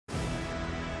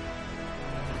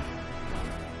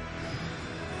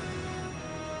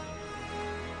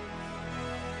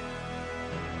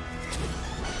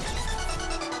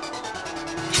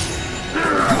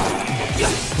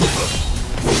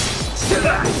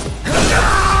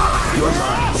You're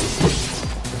mine.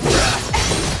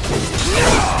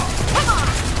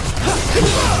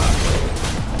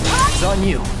 It's on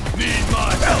you. Need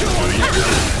my help, do you?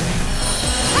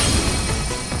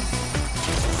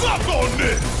 Suck on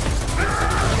this!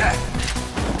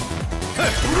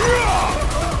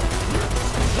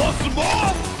 Want some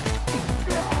more?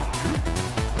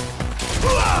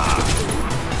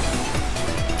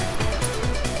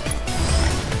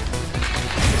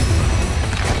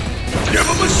 Give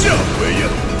him a shove, will you?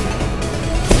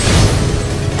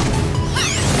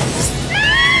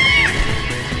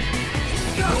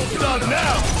 Done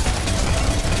now!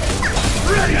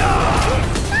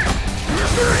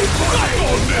 Suck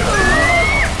on this!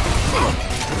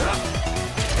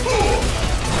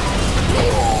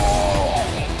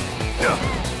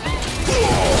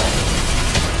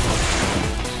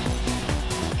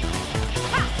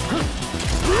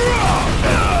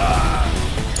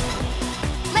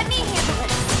 Let me handle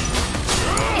it.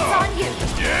 It's on you.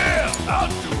 Yeah, I'll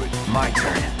do it. My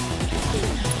turn.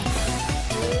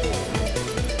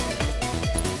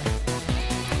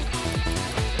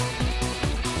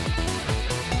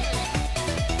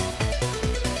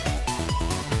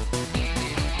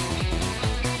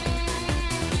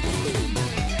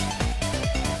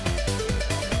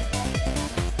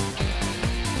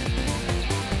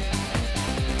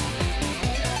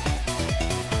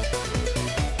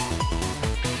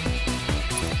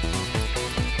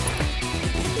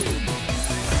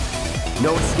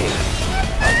 No escape.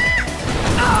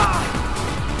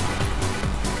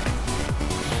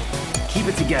 Keep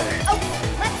it together. Okay,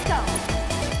 let's go.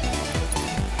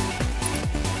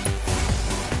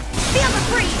 Feel the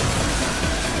breeze.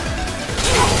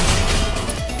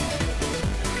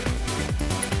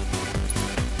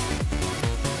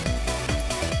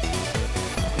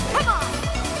 Come on.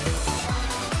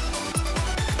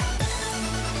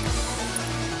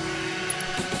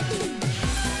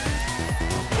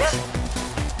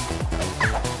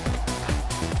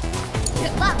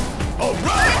 Good luck. All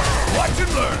right, watch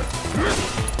and learn.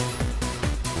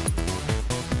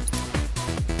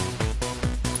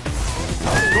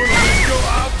 Gonna make your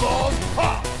eyeballs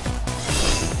pop.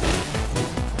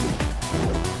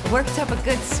 Worked up a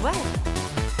good sweat.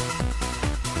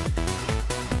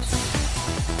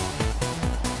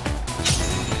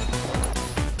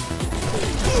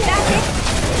 That's it.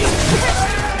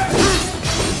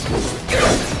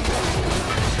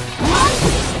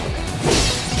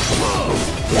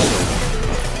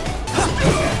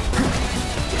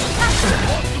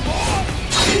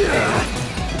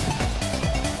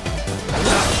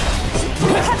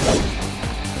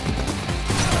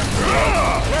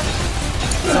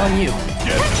 It's on you.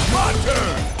 Yes, it's my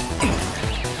turn.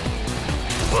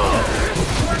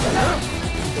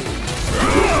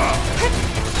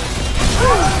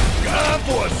 Time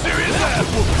for a serious ass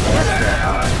whooping.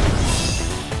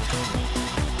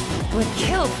 Would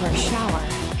kill for a shower.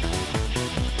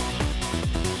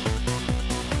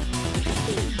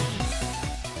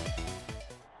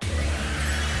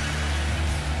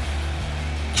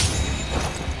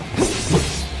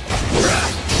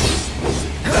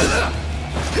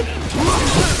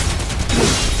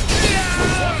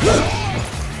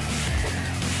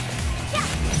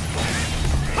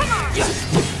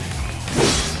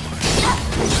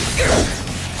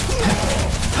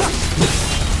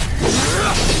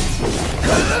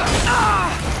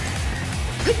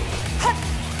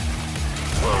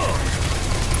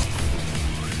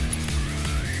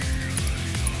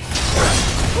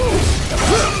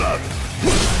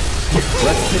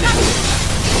 Let's finish it.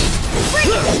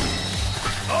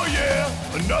 Oh yeah,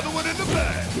 another one in the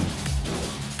bag.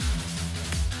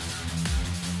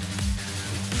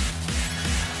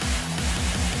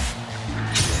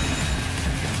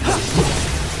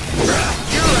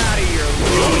 You're out of your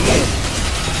league.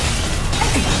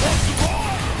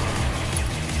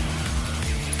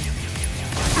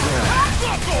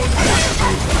 Suck on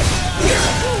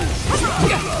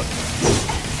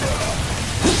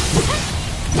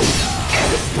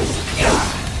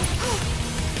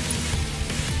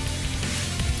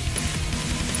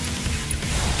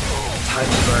Time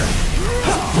to burn.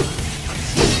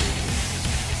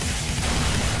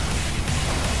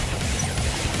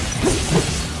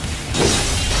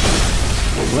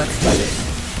 Let's do this.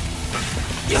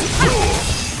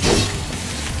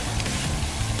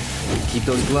 Keep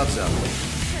those gloves up.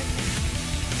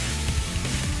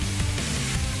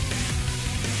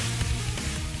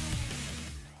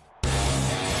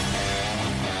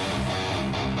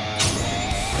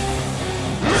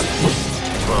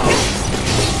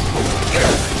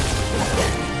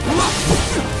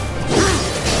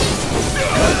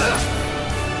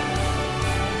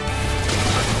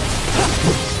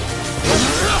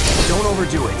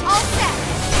 do it. All set.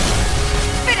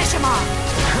 Finish him off.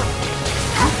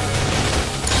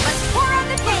 Let's pour on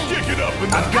the pain. Kick it up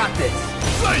and I've got this.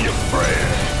 Say your prayer.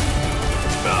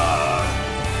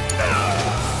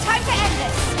 Time to end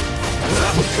this.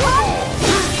 Come on.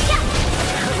 Yeah.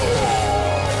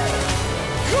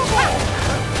 Come on.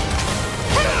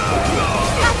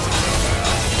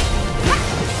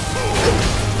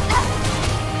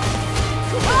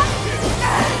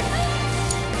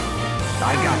 I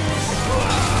got this.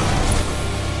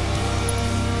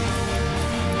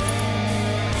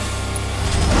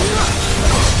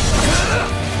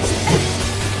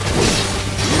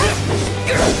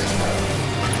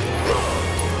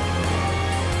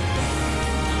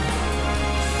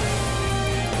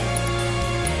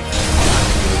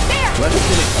 Let's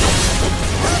finish.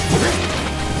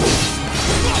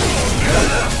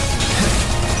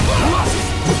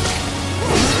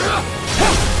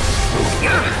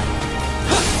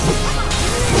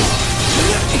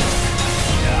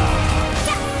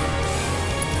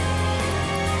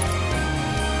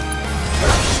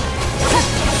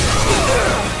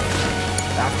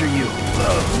 After you.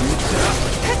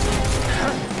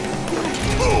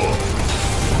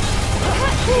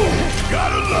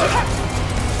 Gotta love it.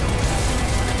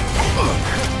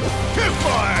 Hit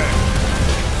my ass.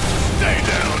 Stay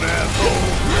down, asshole.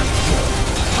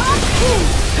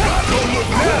 God, don't look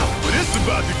now, but it's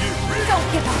about to get real. Don't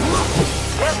give up.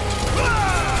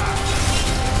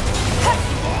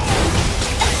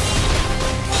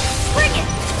 Bring it.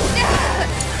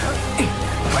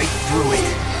 Right through it.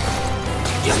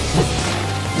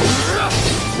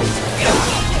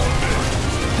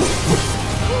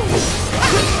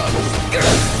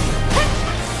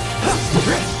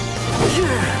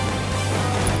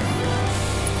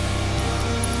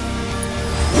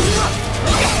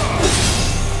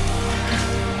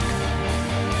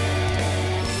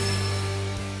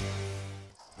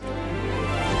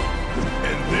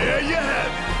 And there you have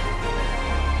it.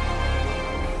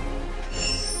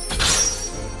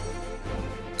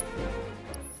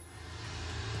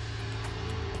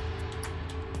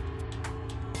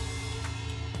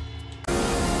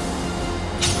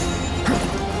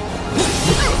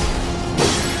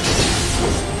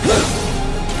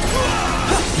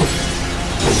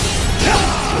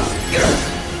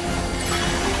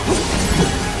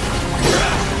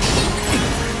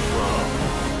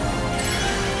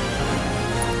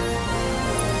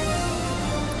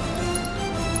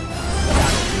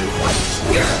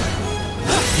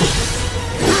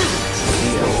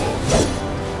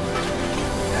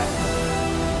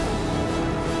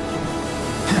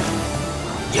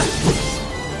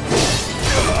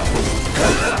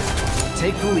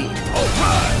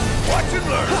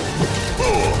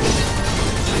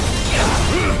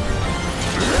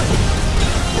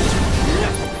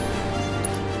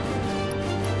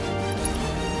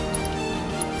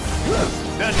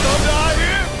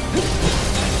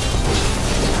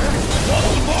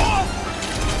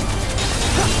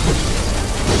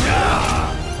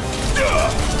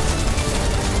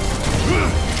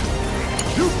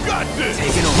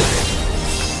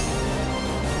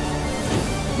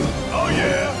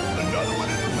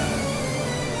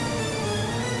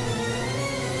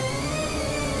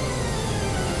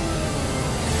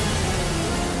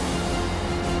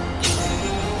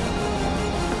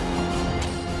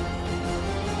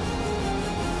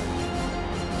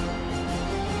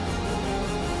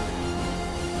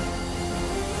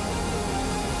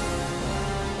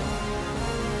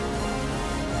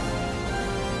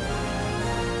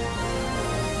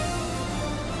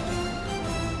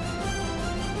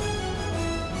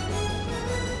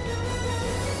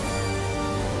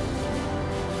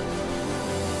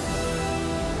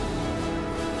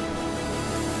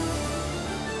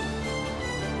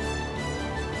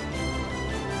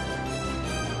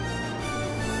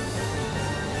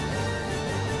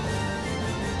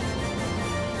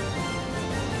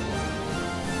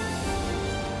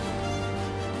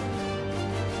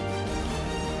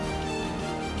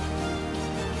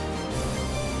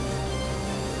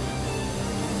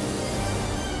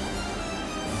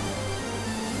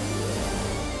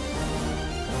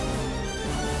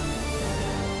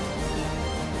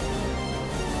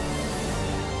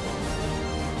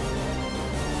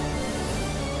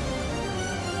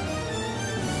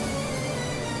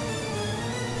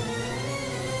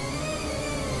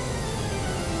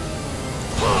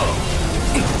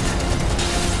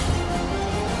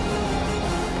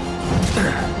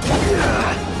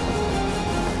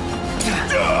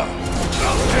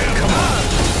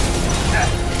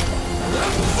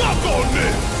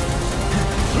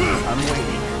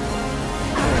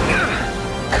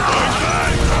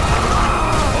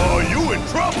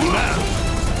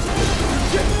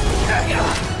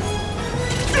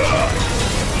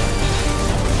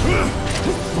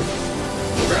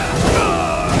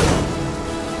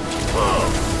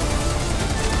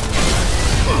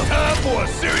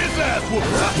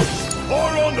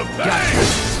 Gotta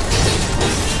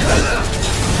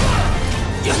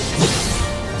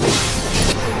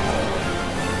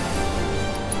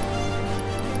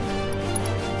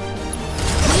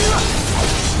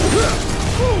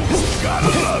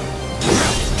love it.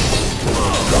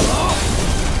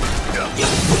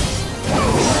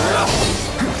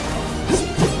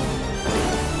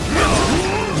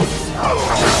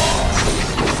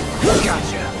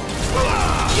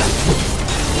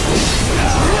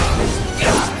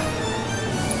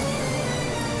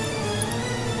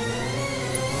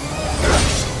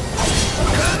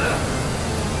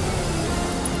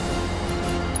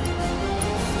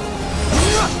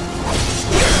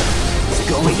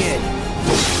 Going in.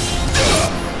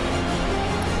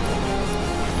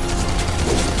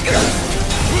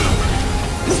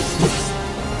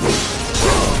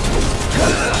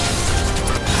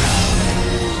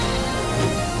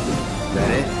 That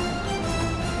it?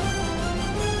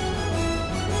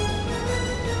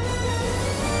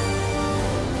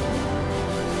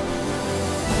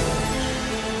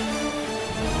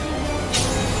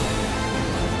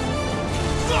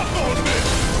 Suck on me!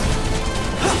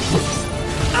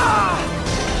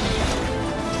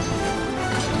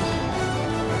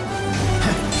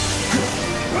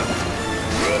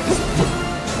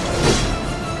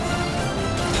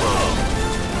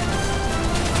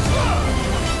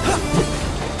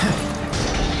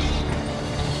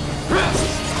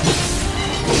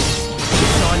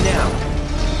 It's on now.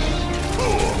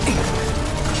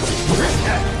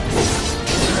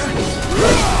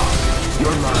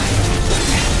 You're mine.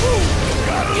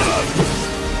 Gotta love it.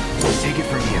 Take it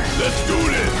from here. Let's do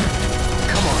this!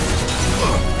 Come on.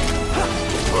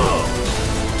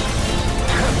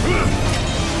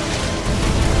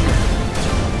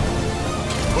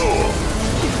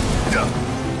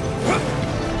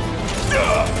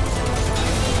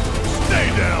 Stay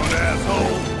down,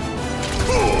 asshole!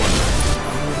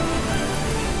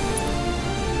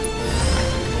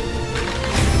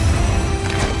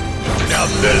 Now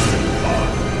this is fun!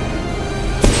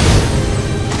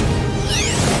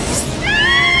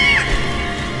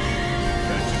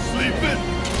 Catch you sleeping?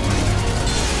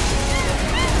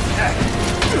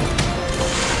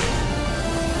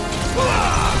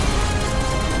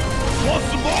 Want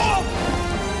some more?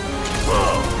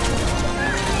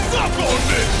 Suck on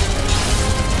me!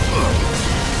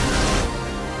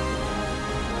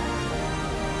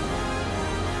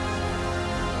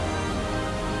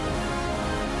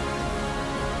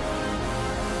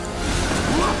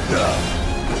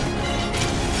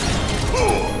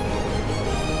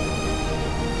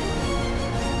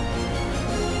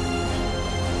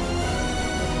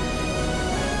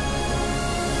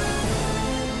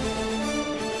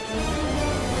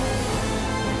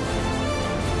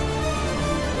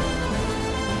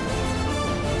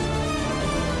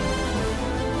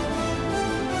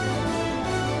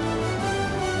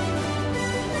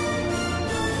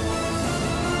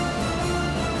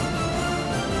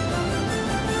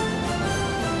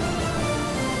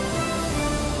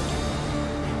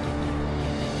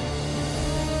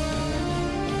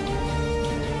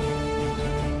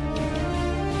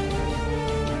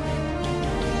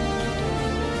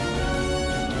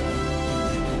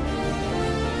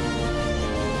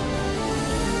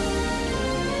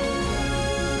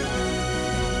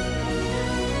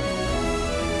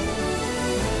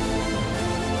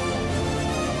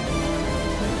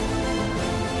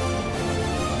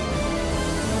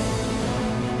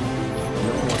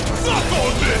 Suck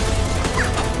on this!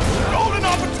 Golden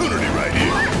opportunity right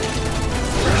here!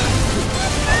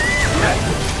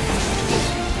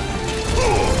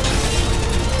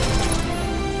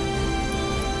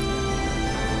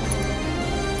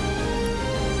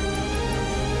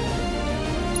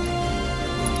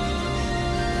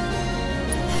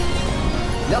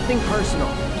 Nothing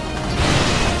personal.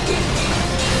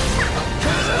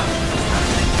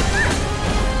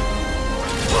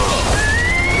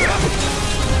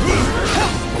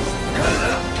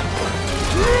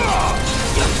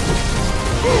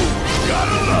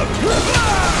 Gotta love it!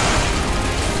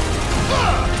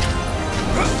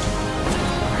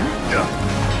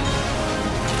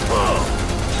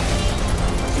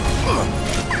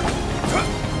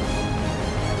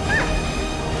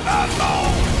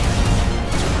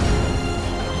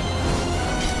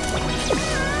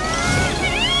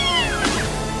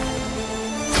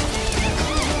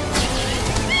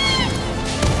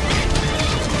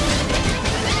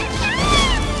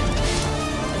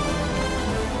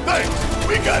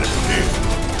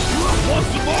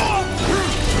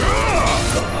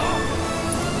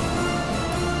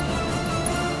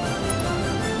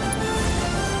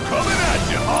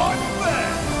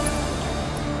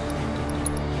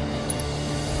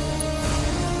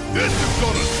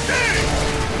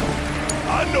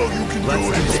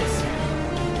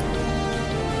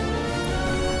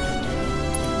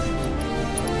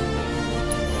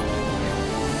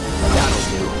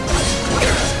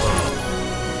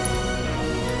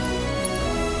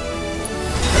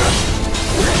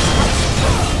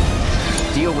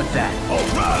 with that.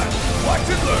 Alright, watch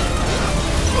and learn.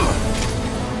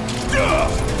 Yeah.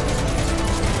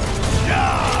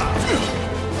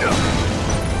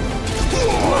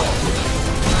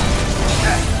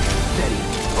 Steady.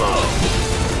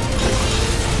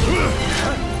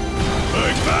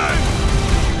 Big bang.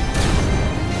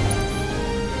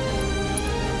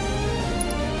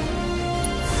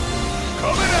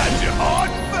 Coming at you hard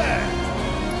and fast.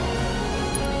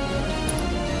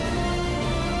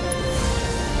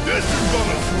 This is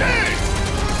gonna sting.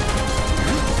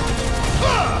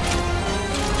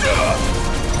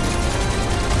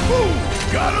 Ooh,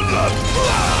 gotta love it.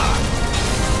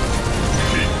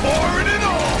 Keep pouring it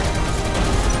on.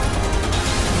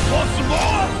 Want some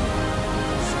more?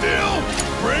 Still,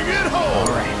 bring it home.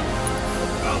 All right.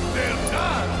 About damn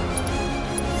time.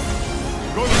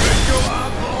 Gonna make your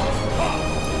eyeballs pop.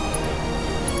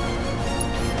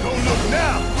 Don't look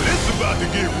now, but it's about to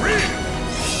get real.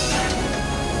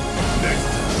 Next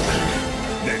time.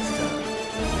 Next time.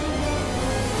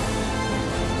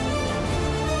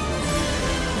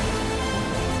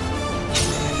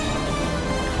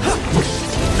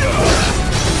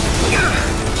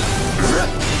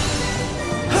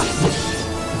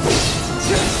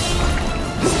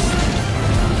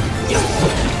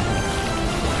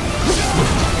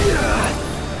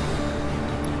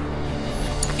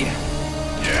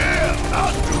 Yeah,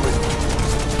 I'll do it.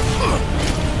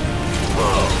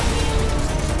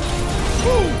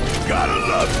 Ooh, gotta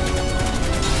love it.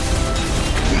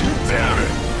 Damn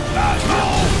it. Not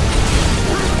long.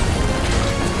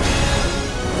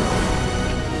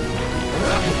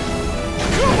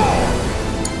 Come on.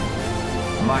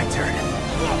 My turn.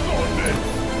 Walk on this.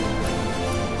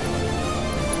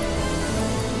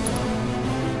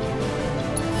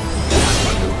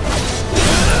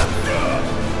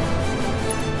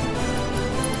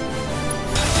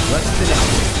 Let's finish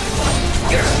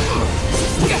this.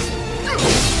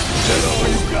 That's all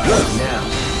you got. Now.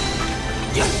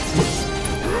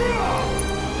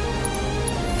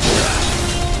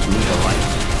 Need a light.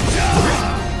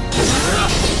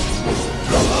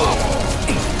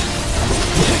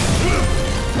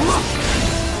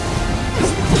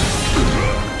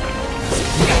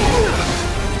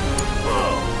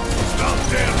 About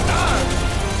damn time.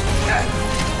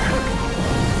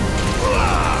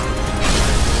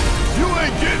 You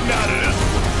ain't getting out of this.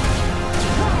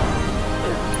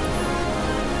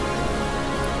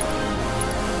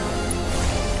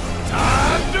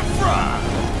 Time to fry.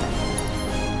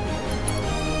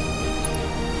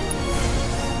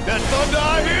 That thunder I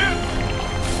hear?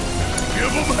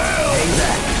 Give 'em hell. Hang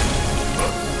back.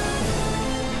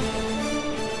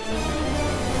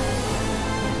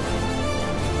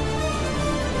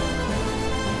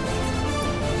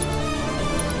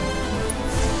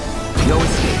 No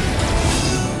escape.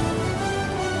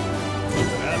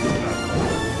 That's not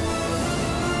cool.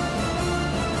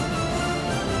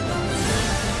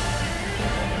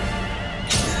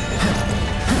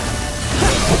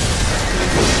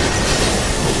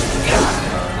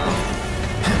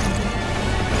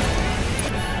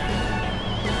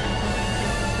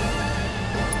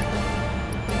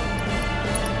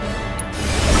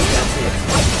 That's it.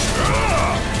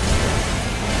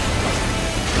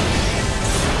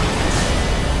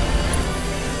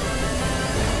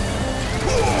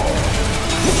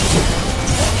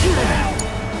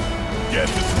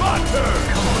 Guess it's my turn.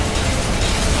 Come on.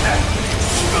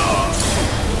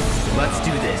 Let's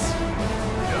do this.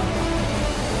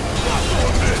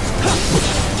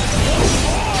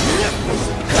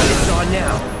 It's on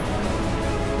now.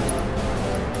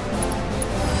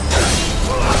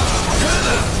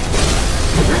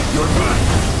 You're mine.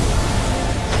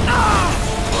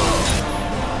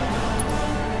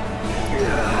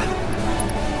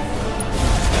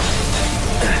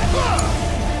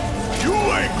 You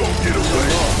ain't gonna get away.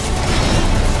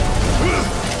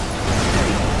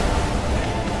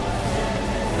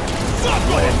 Fuck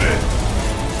on this.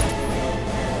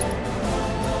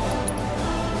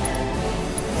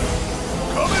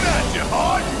 Coming at you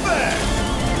hard and fast.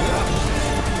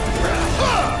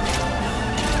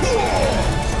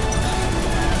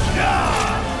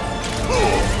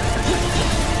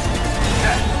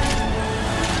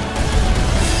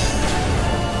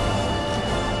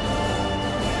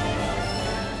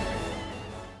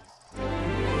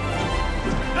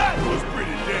 That was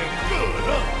pretty damn good,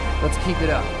 huh? Let's keep it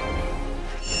up.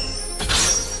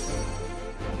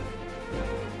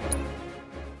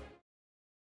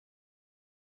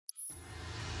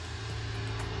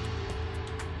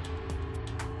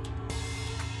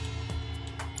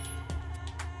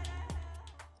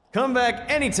 Come back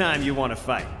anytime you want to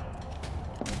fight.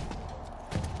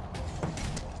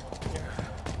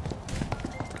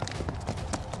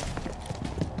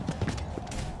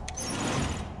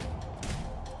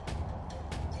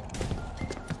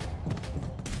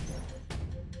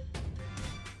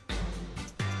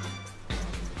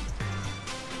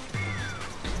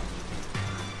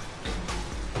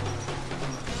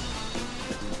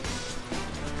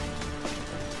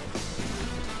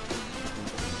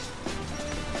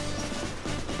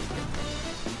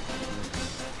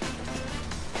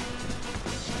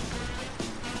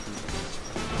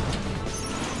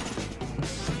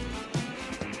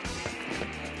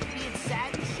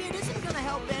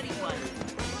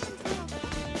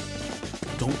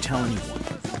 tell anyone.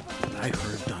 I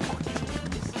heard done on you.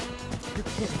 You're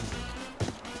kidding.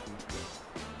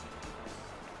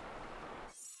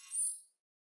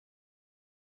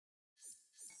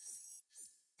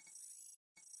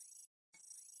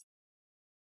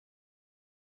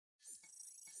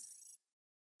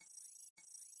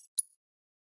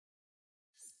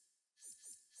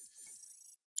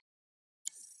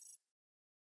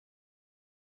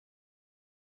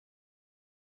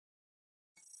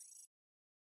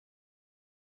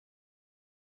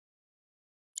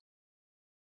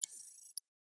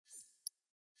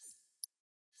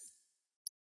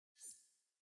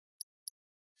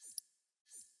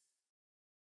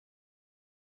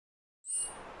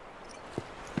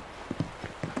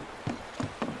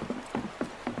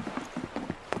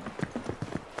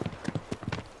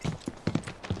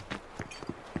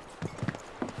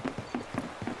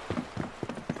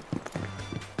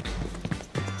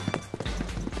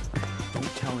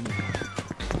 Don't tell anyone.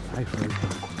 I heard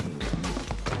done on you.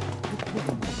 You're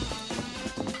kidding me.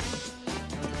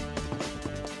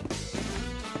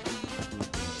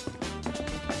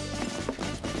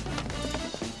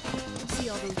 See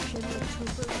all those Shinra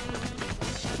troopers?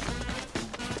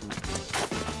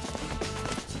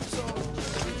 So,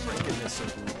 drinking this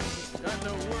got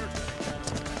no work.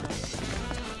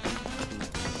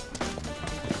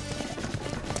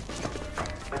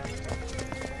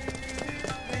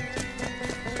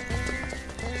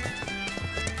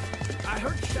 I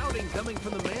heard shouting coming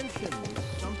from the mansion.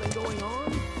 Is something going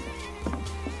on?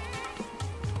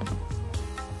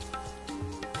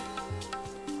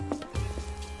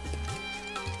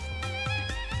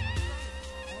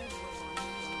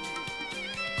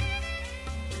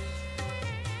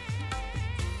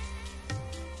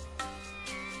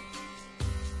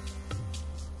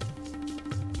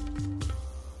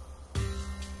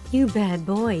 You bad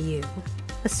boy, you.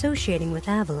 Associating with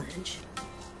Avalanche.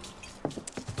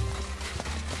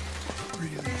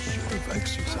 Really should have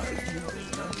exercised more.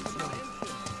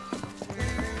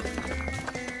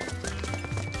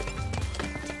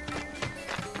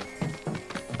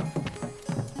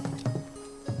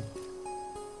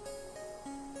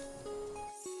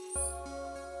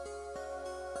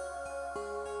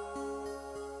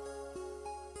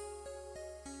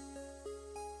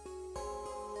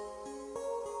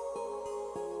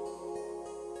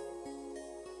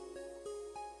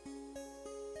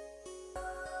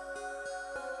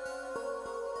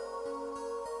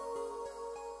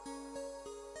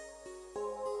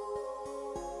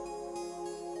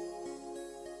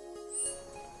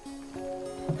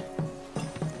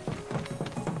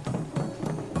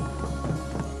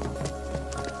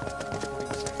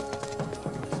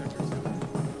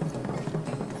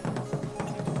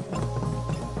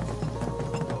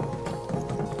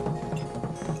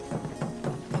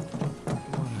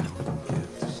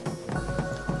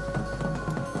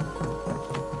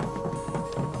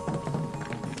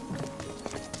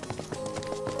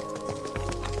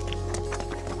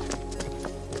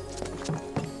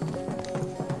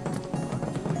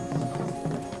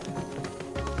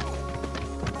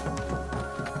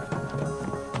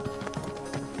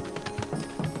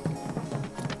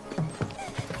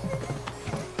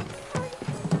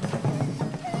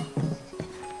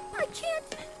 I can't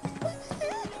breathe.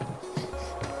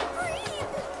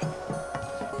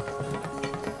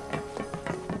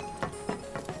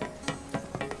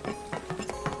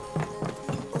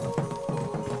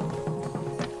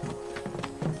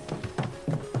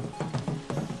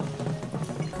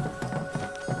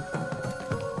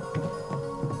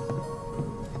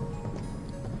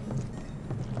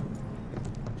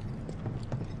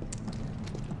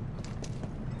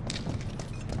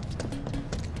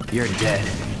 You're dead.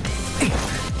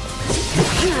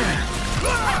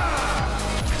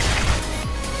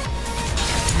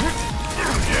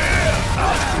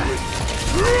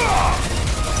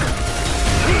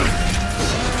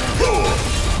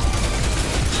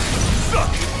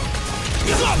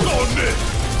 Suck on this!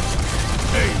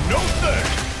 Ain't no thing!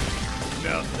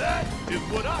 Now that is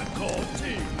what I call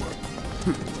teamwork.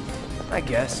 I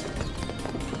guess.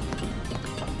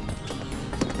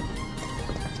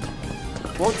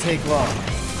 Won't take long.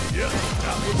 Yeah,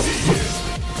 that would be it.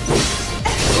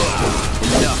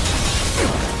 Enough.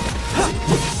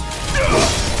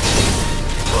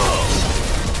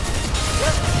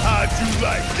 How'd you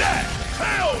like that?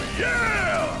 Hell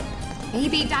yeah!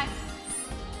 Maybe die.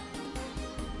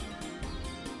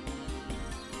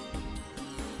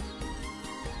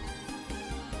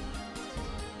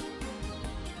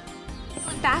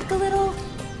 Back a little.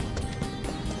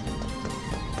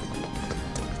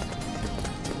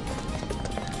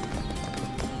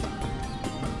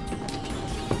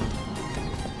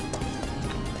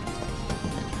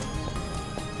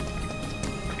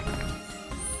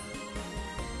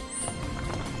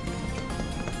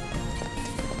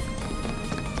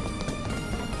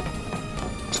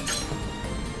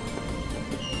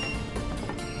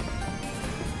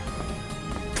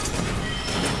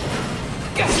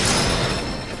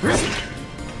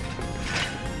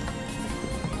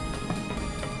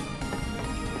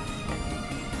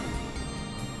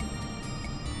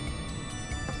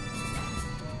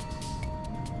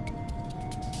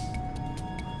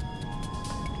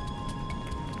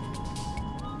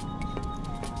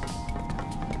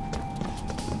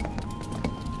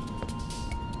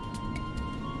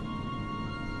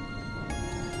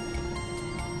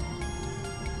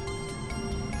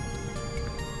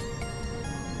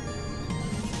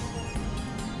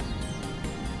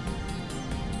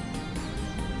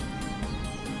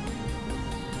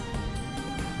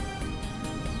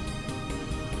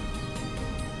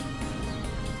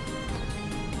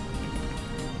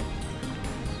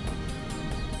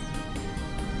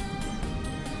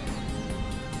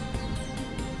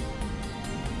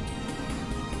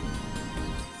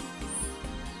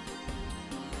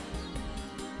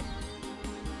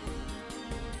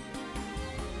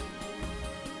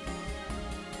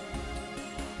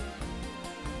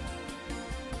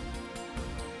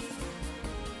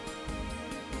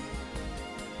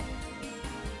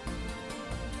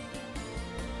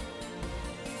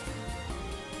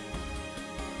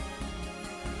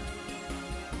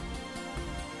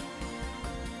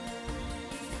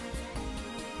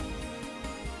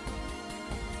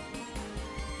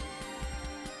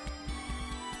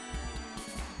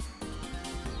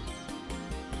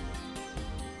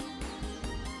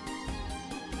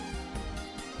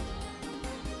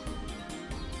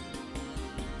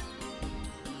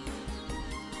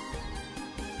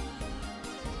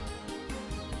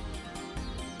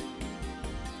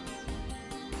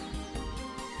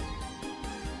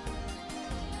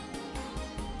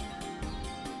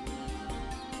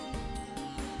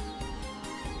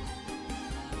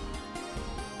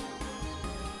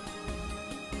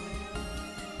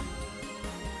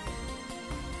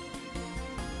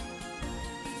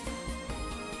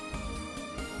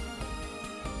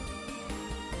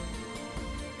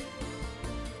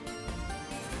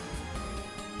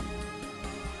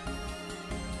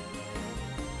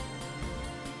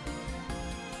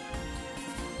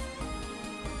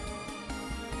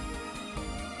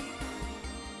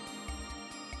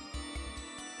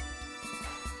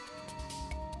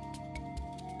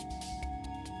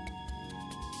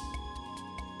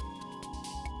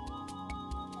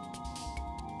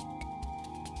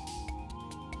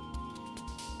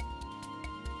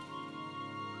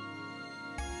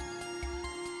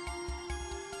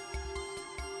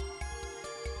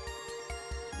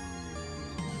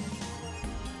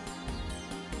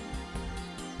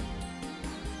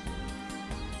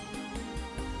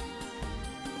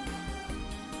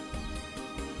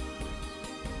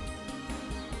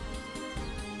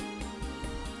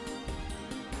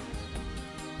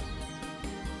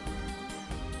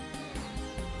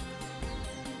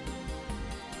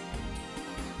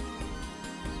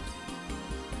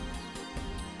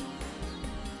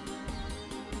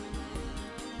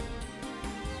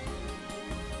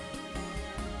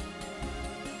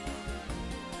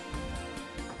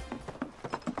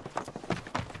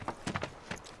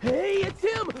 Hey, it's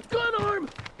him! Gun arm!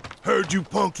 Heard you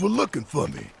punks were looking for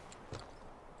me.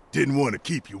 Didn't want to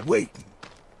keep you waiting.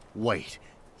 Wait,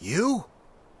 you?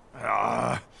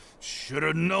 Should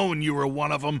have known you were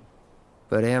one of them.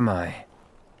 But am I?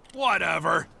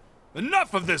 Whatever.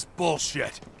 Enough of this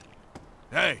bullshit.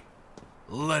 Hey,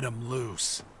 let him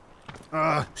loose.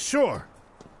 Sure.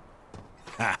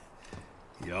 Ha!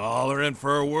 Y'all are in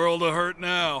for a world of hurt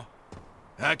now.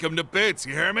 Hack him to bits,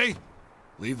 you hear me?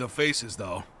 Leave the faces,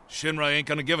 though. Shinra ain't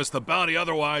gonna give us the bounty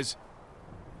otherwise.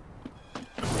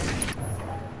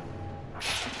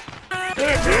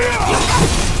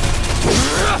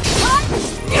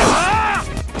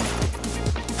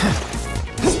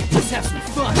 Let's have some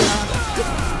fun, huh?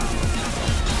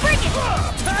 Bring it!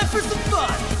 Time for some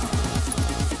fun!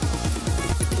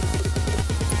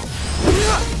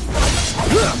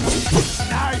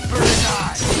 Sniper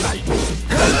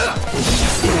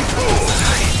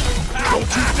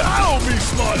Don't you down me,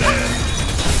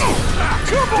 smartass!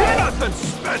 Come on! You're nothing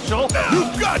special! You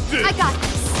got this! I got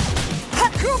this.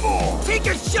 Come on! Take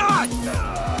a shot!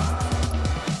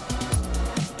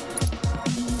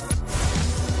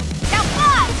 Now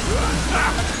fly!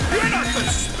 You're nothing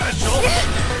special!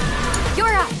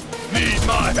 You're up. Need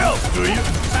my help, do you?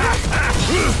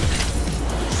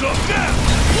 So now!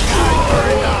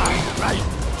 Right.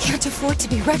 Can't afford to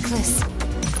be reckless.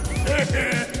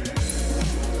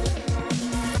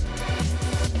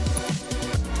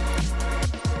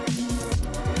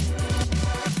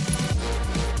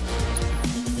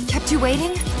 Kept you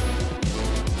waiting?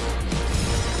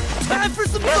 Time for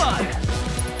some fun!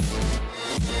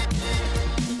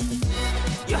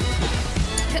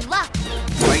 Good luck.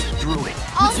 Right through it.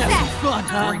 All Let's have set. some fun,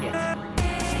 huh? Bring it.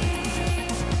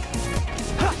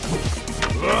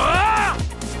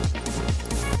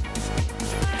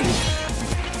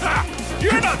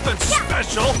 You're nothing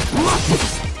special!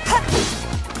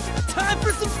 Time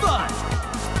for some fun!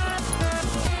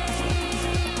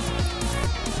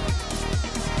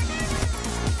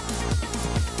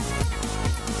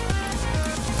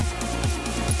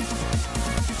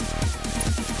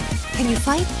 Can you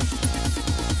fight?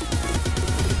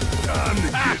 Time to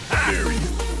get serious.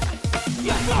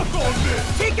 Fuck on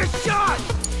this! Take a shot!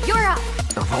 You're up.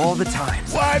 Of all the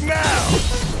times. Why now?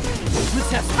 Let's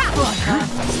have some fun, huh?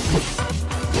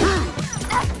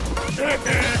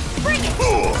 Bring it!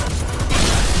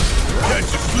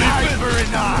 Catch you sleeping?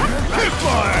 Hit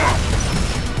fire!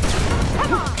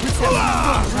 Come on! Let's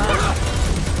have some fun, huh?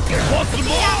 Want some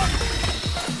more?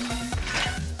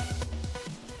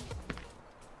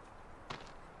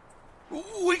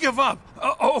 We give up,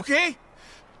 okay?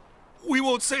 We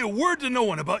won't say a word to no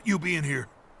one about you being here.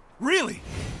 Really.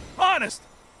 Honest.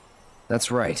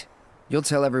 That's right. You'll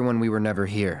tell everyone we were never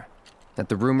here. That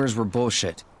the rumors were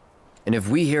bullshit. And if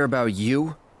we hear about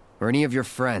you, or any of your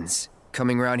friends,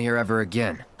 coming around here ever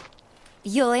again...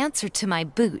 You'll answer to my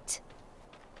boot.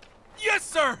 Yes,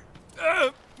 sir!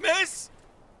 Miss?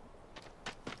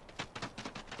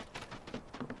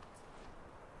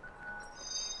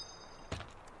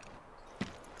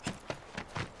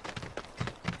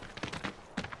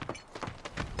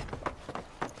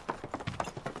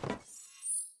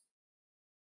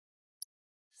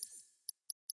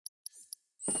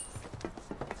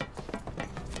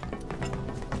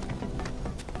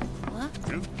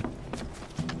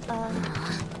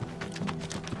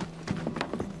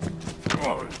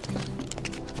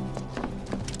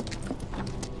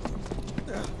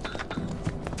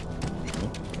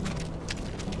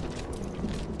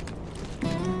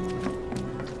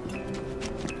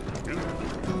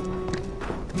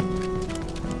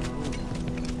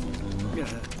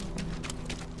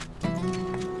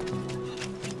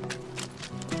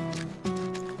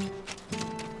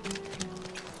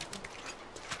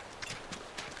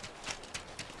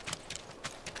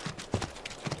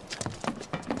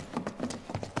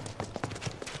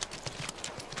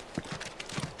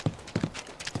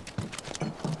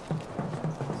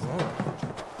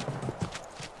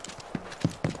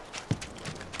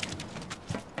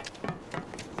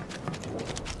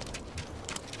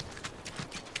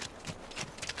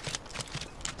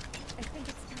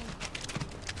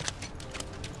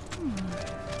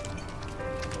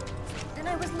 And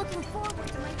I was looking forward to my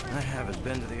first... I haven't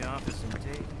been to the office in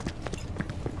days.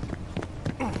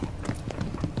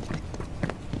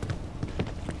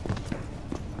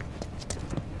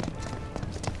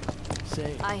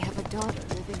 Say, I have a daughter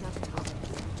living up top.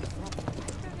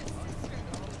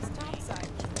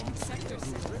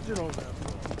 original level.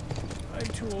 I'm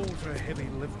too old for heavy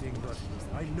lifting, but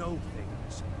I know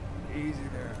things. Easy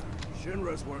there.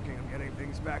 Shinra's working on getting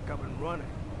things back up and running.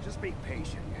 Just be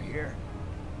patient, you hear?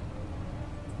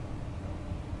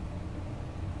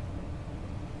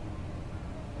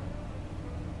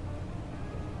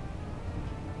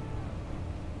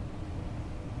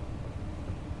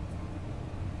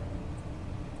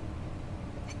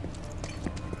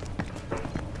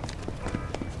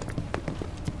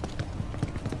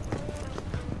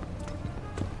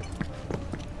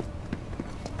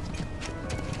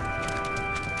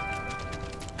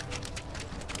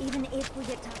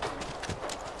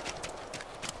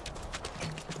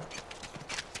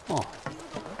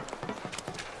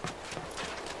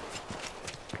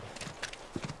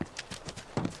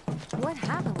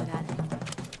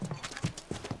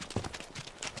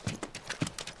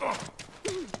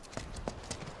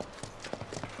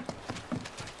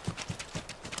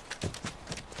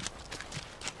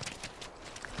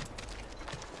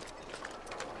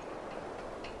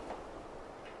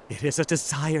 It is a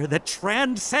desire that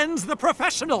transcends the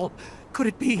professional. Could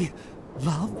it be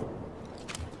love?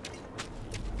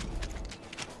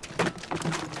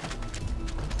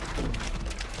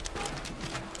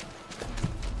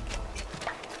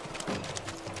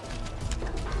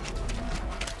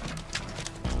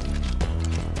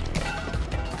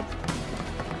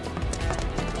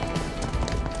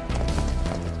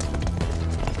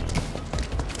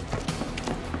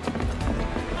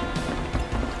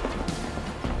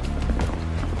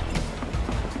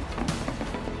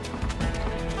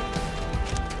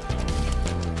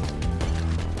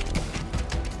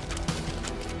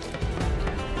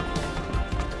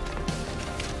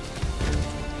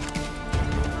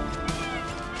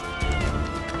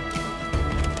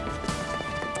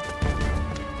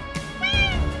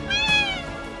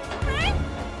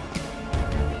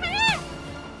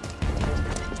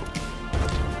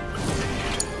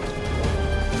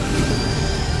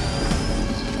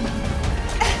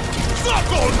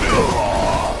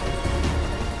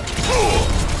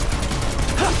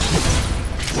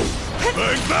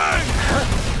 Bang, bang!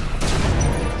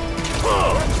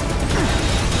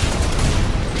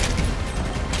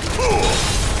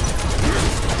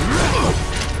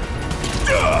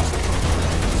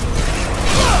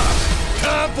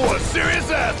 Time for a serious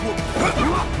ass whoop.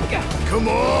 Come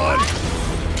on!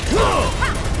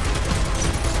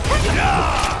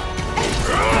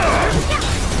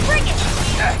 Bring it!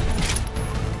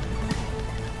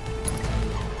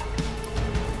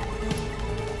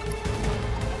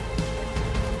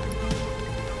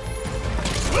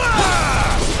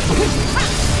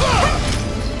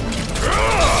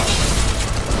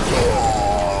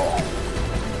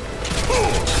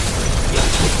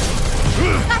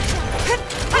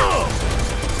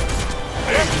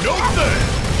 Ain't no thing!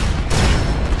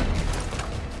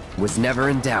 Was never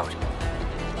in doubt.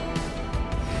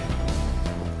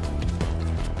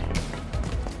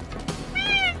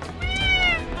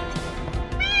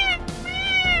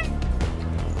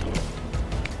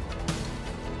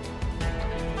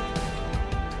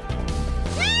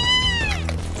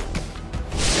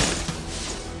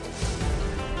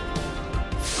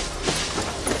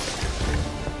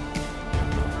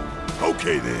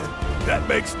 Okay then, that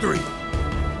makes 3.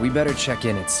 We better check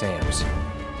in at Sam's.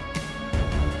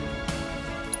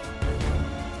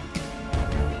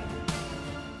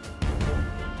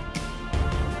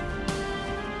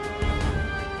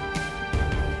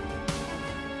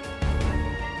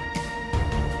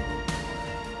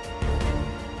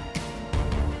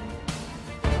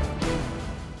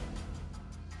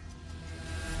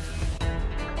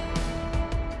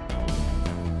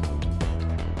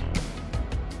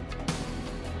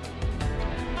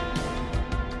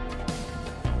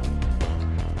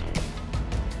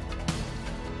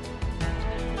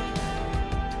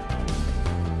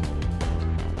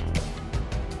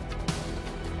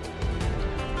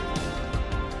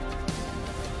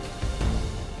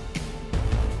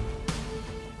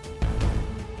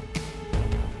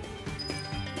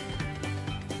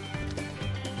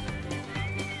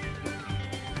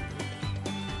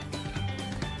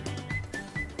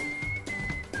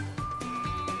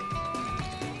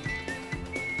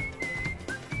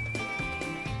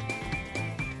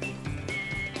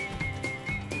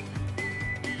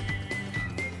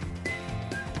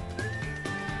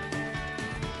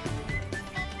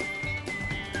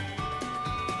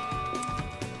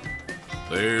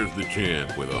 There's the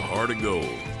champ with a heart of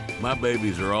gold. My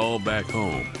babies are all back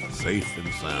home, safe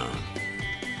and sound.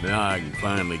 Now I can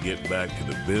finally get back to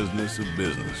the business of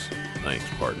business. Thanks,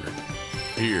 partner.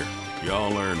 Here,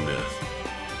 y'all earn this.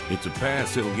 It's a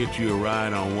pass that'll get you a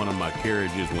ride on one of my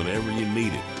carriages whenever you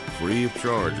need it. Free of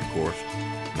charge, of course.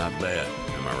 Not bad,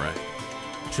 am I right?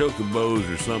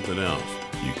 Chocobos or something else.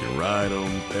 You can ride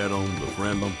them, pet them,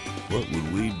 befriend them. What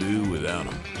would we do without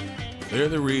them? They're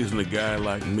the reason a guy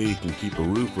like me can keep a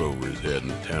roof over his head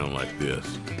in a town like this.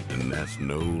 And that's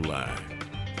no lie.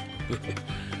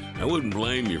 I wouldn't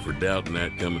blame you for doubting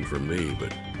that coming from me,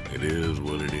 but it is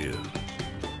what it is.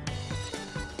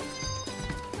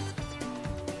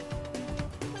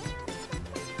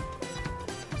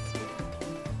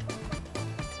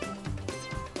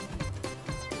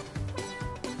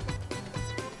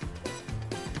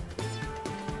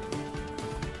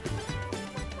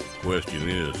 Question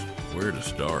is, where to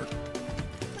start?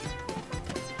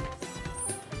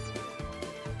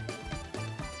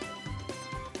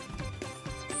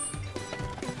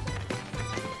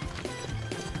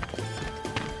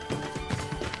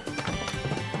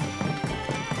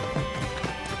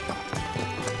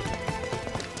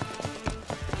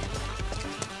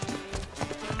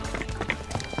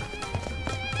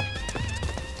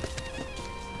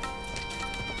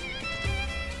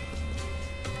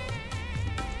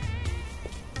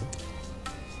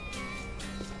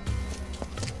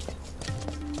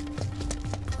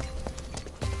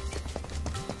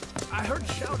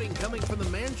 shouting coming from the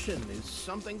mansion. Is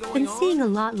something going Been on? seeing a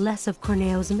lot less of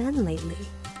Corneo's men lately.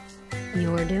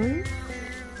 You're doing?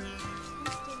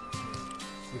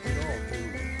 We could all do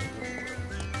with a little break.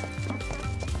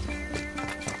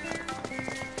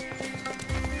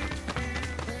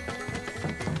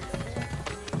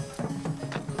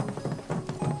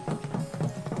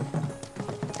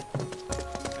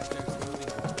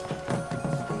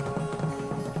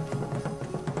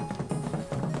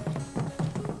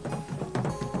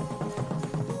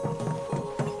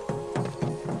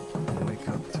 Wake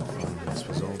up to find this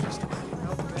was all just a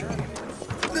dream.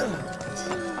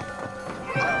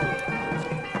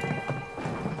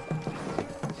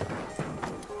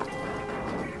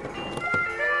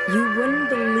 You wouldn't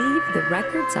believe the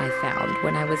records I found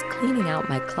when I was cleaning out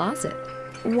my closet.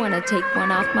 Wanna take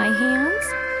one off my hands?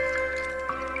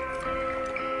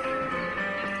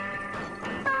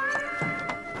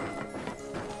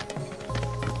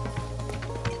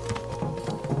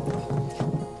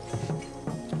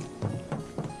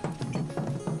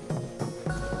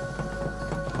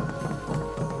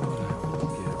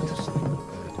 Get to sleep a bit.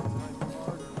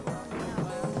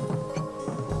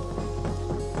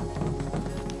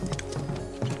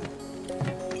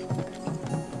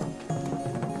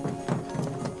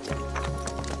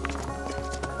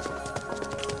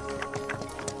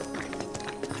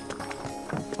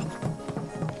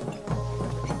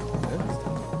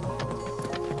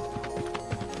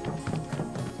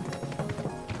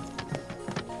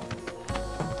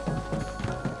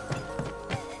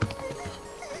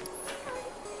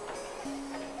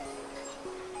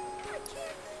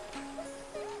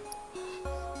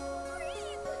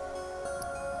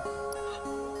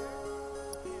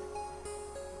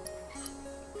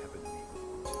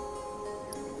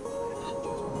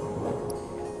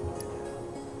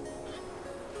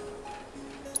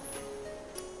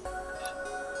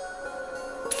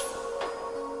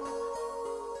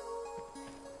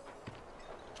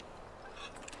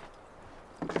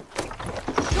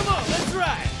 Come on, let's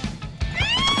ride!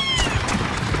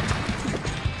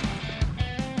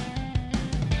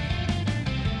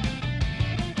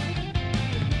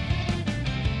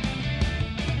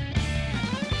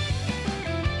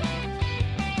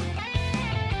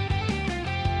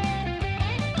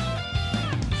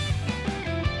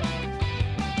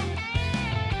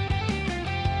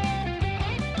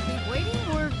 Keep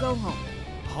waiting or go home.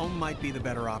 Home might be the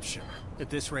better option. At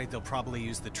this rate, they'll probably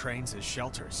use the trains as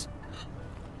shelters.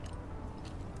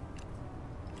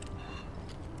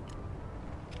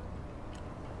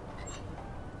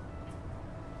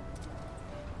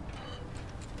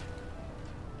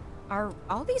 Are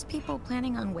all these people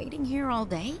planning on waiting here all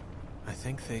day? I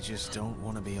think they just don't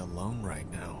want to be alone right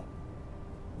now.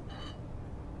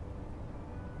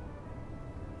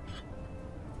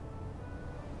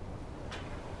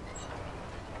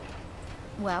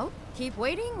 Well, keep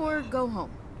waiting or go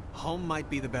home. Home might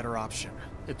be the better option.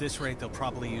 At this rate, they'll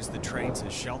probably use the trains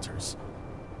as shelters.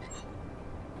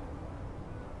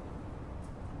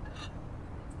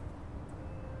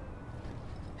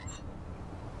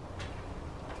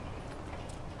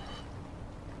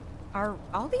 Are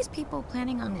all these people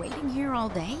planning on waiting here all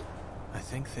day? I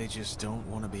think they just don't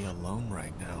want to be alone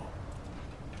right now.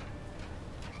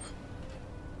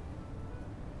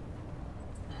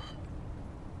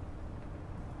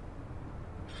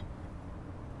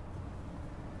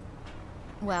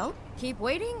 Well, keep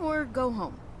waiting or go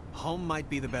home. Home might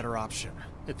be the better option.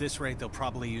 At this rate, they'll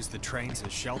probably use the trains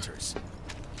as shelters.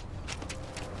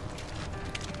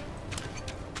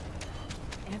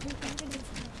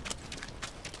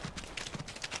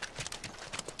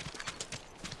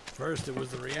 First it was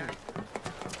the reactor.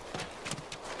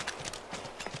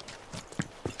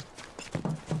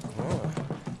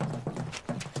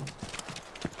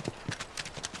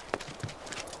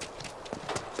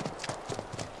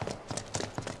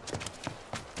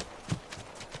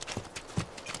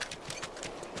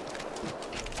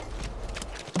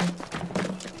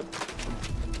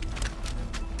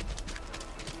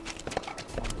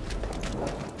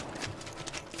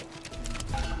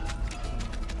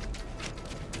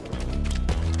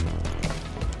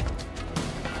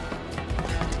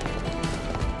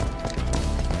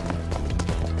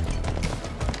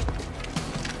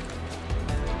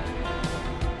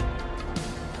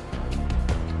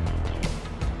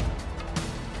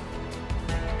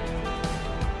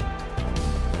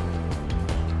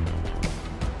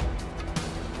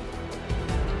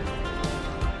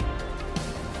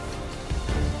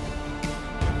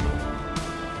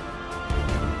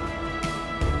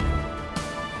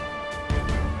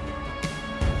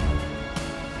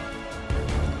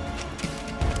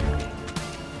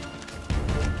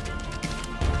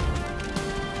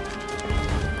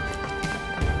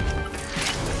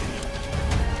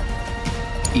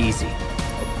 Easy.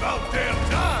 About damn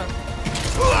time!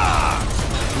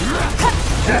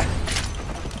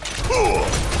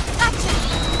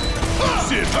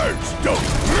 Shit hurts, don't it?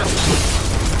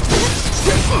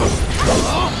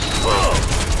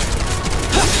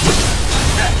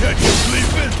 Catch you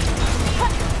sleeping?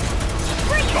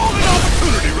 Golden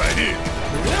opportunity right here!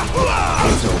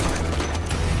 It's over.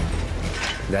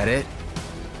 That it?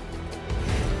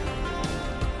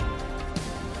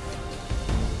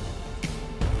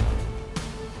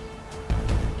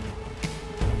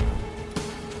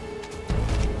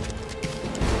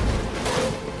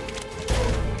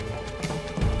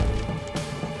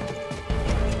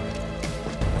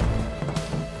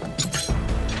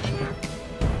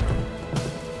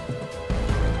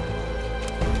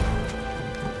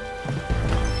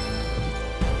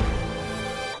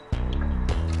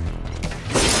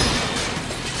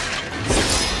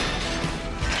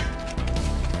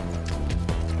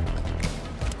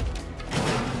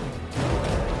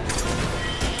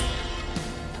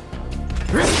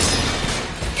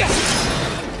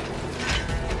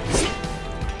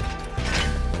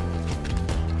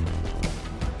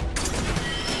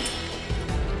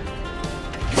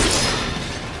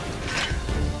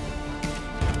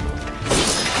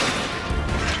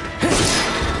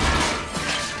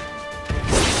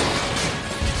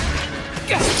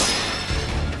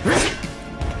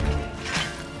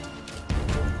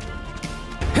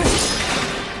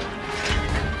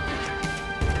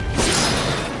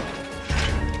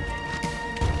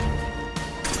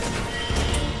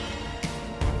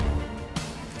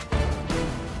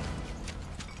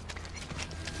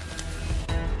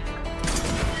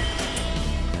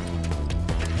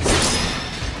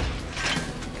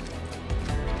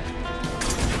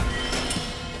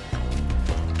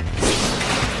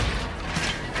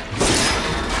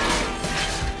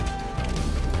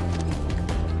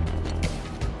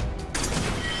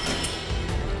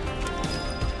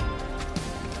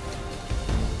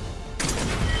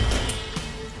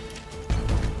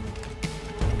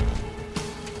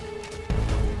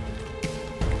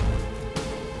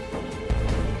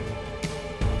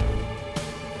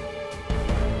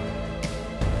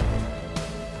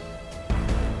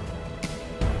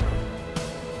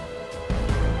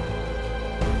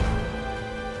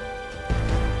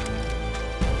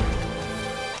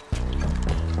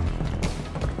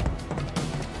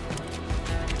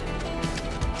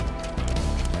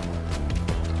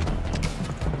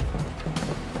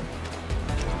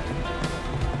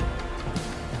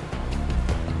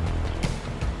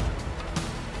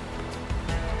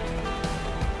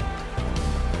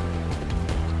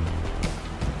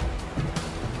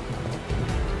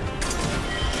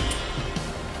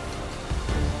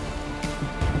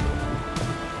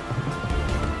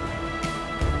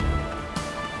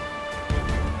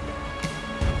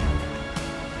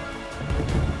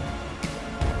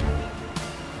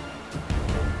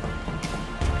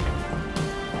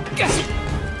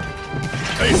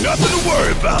 Ain't nothing to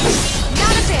worry about.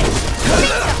 Not a bit.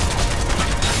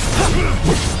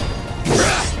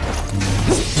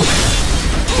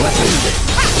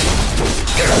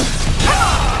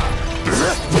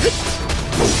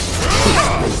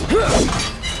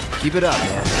 Keep it up,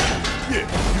 man. Yeah,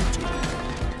 you too.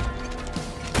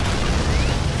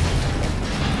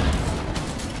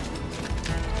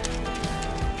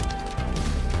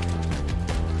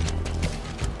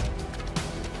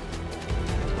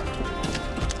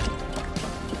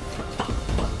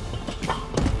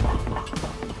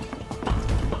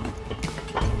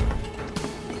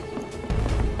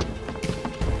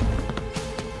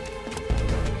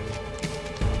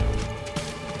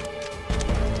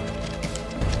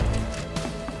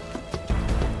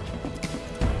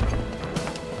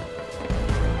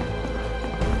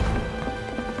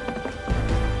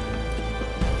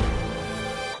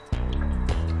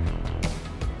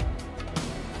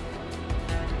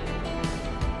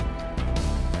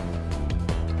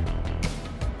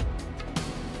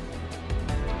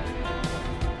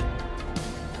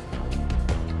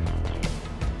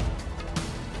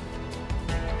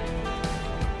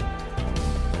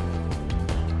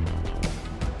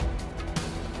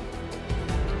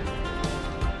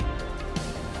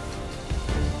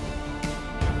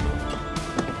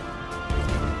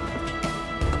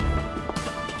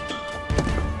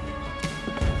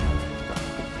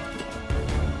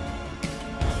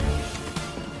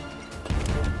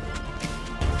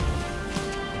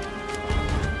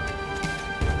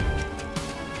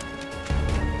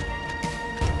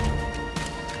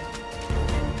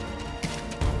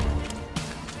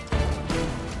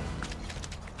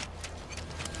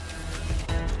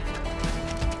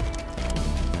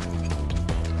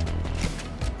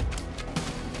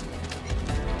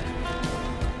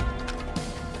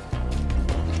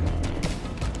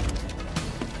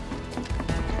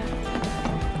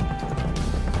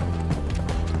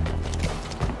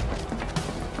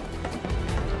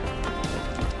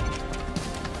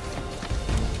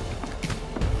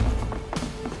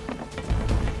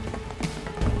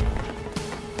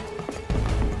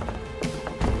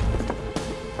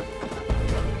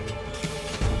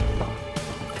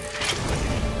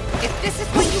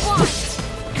 want.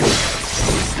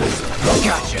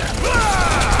 Gotcha.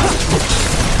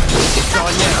 It's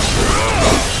on now.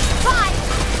 Bye.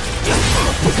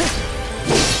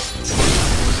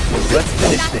 Let's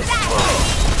finish Not this. bad.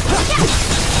 Yeah.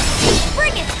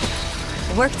 Bring it.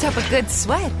 Worked up a good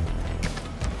sweat.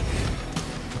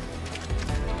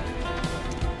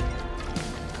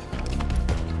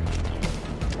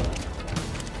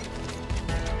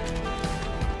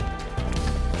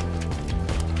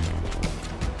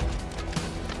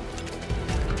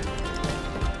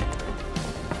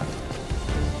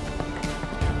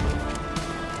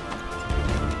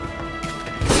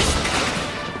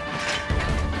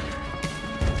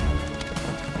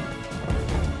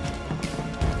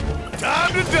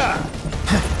 Time to die!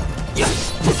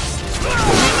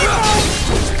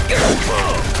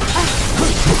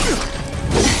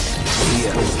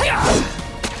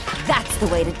 That's the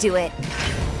way to do it.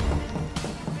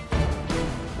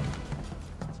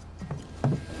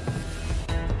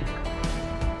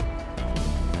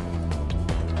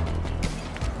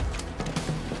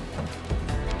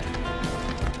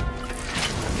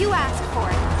 You asked for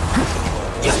it.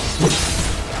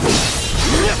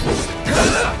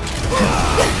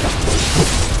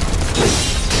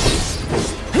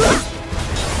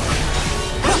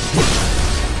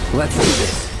 Let's do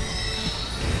this.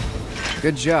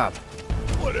 Good job.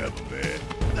 Whatever, man.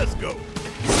 Let's go.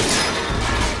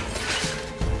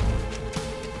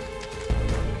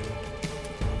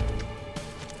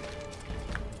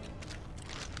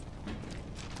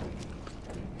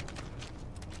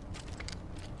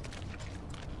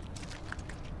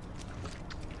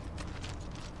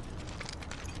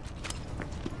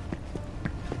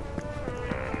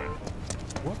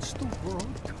 What's the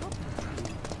World Cup?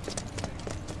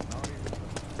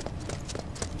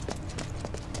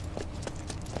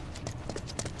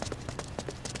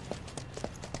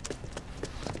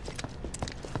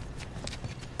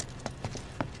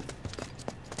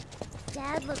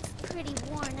 Dad looks pretty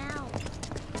worn out.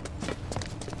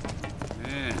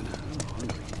 Man, I'm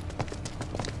hungry.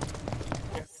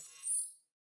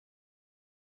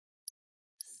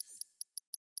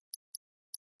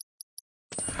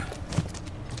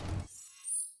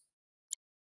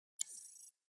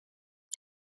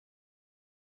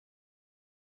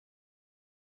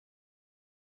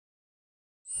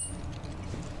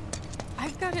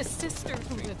 I've got a sister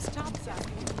who lives topside.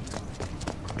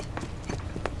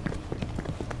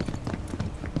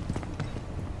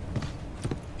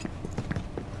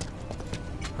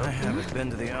 I haven't been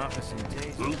to the office in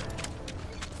days.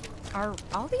 Are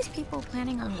all these people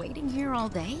planning on waiting here all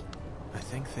day? I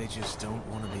think they just don't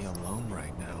want to be alone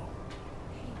right now.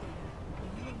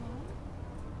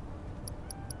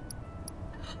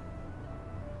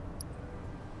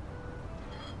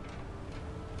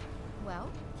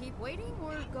 Well, keep waiting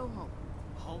or go home.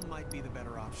 Home might be the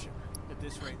better option. At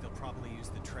this rate, they'll probably use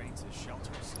the trains as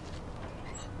shelters.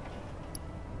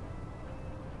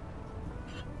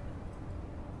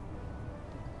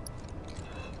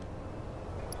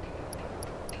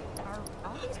 Are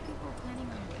all these people planning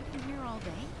on waiting here all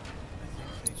day? I think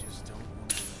they just don't want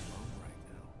to be alone right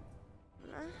now.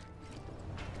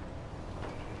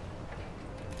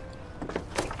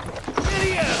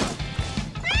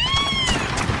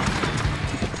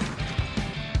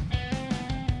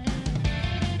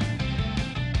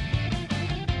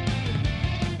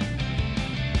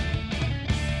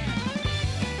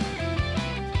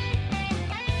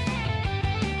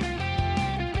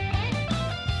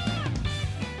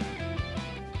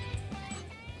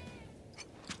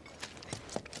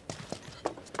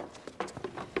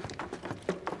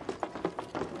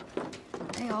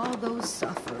 All those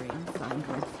suffering,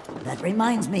 Thundra. That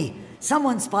reminds me,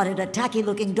 someone spotted a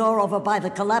tacky-looking door over by the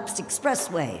collapsed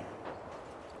expressway.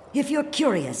 If you're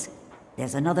curious,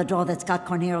 there's another door that's got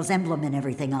Corneo's emblem and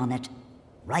everything on it.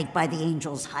 Right by the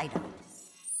Angel's hideout.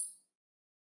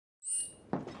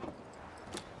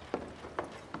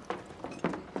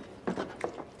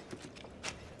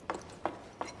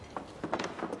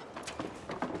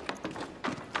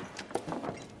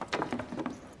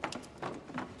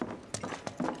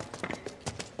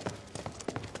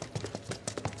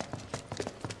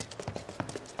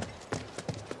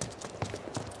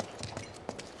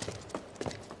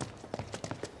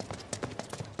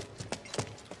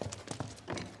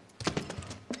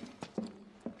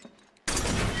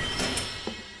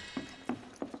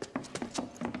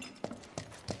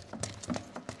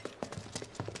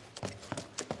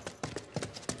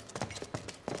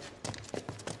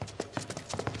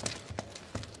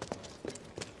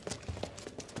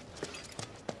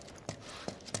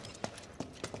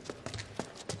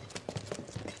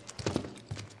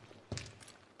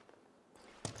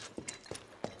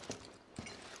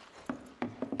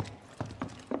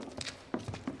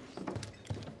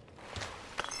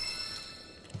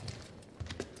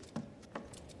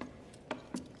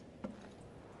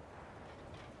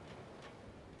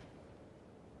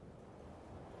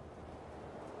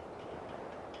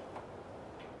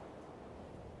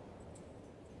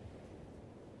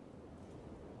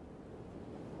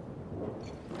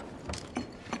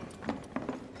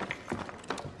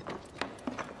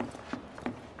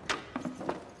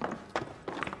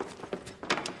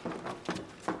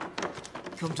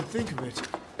 Come to think of it,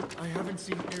 I haven't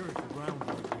seen Eric around